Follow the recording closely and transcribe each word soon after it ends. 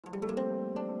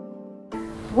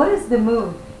What is the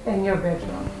mood in your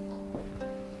bedroom?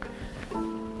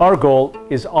 Our goal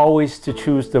is always to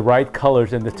choose the right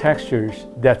colors and the textures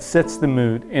that sets the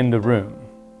mood in the room.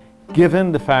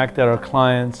 Given the fact that our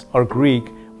clients are Greek,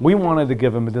 we wanted to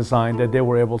give them a design that they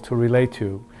were able to relate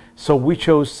to. So we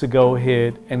chose to go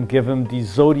ahead and give them these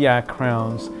zodiac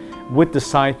crowns with the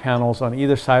side panels on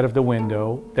either side of the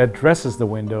window that dresses the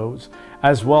windows,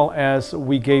 as well as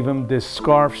we gave them this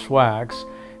scarf swags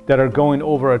that are going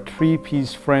over a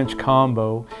three-piece French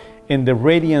combo in the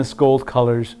radiance gold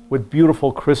colors with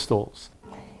beautiful crystals.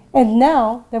 And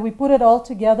now that we put it all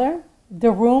together,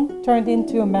 the room turned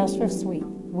into a master suite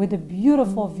with a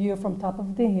beautiful view from top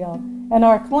of the hill, and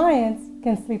our clients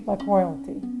can sleep like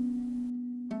royalty.